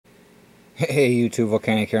Hey YouTube,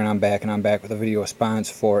 Volcanic here, and I'm back with a video response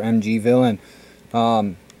for MG Villain.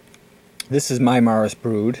 This is my Mars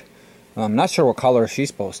brood. I'm not sure what color she's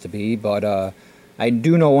supposed to be, but I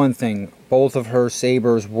do know one thing. Both of her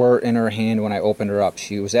sabers were in her hand when I opened her up.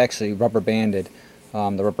 She was actually rubber banded.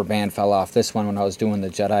 The rubber band fell off this one when I was doing the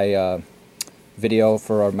Jedi video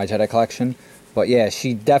for my Jedi collection. But yeah,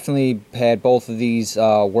 she definitely had both of these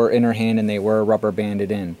were in her hand and they were rubber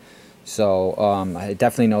banded in. So I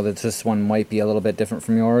definitely know that this one might be a little bit different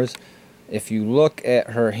from yours. If you look at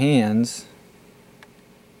her hands,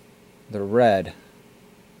 they're red.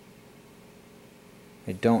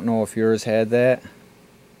 I don't know if yours had that.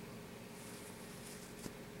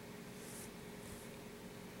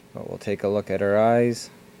 But we'll take a look at her eyes.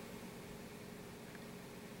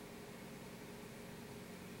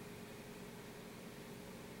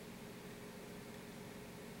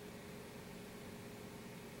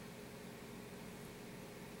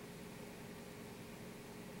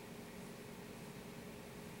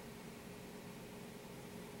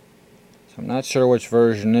 So I'm not sure which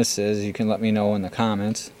version this is. You can let me know in the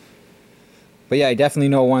comments. But yeah, I definitely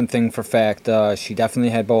know one thing for fact. She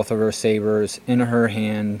definitely had both of her sabers in her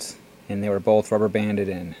hands, and they were both rubber banded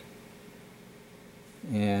in.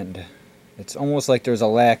 And it's almost like there's a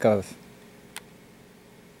lack of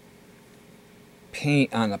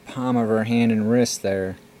paint on the palm of her hand and wrist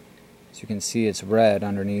there. As you can see, it's red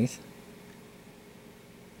underneath.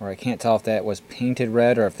 Or I can't tell if that was painted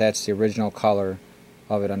red or if that's the original color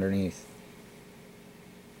of it underneath.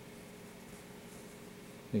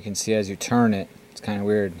 You can see as you turn it, it's kind of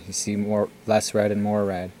weird. You see less red and more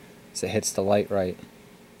red as it hits the light right.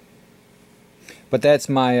 But that's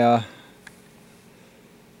my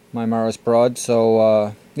my Mars brood.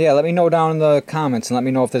 So yeah, let me know down in the comments and let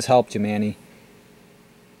me know if this helped you, Manny.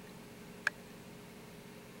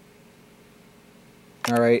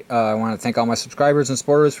 Alright, I want to thank all my subscribers and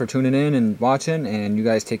supporters for tuning in and watching, and you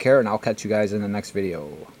guys take care, and I'll catch you guys in the next video.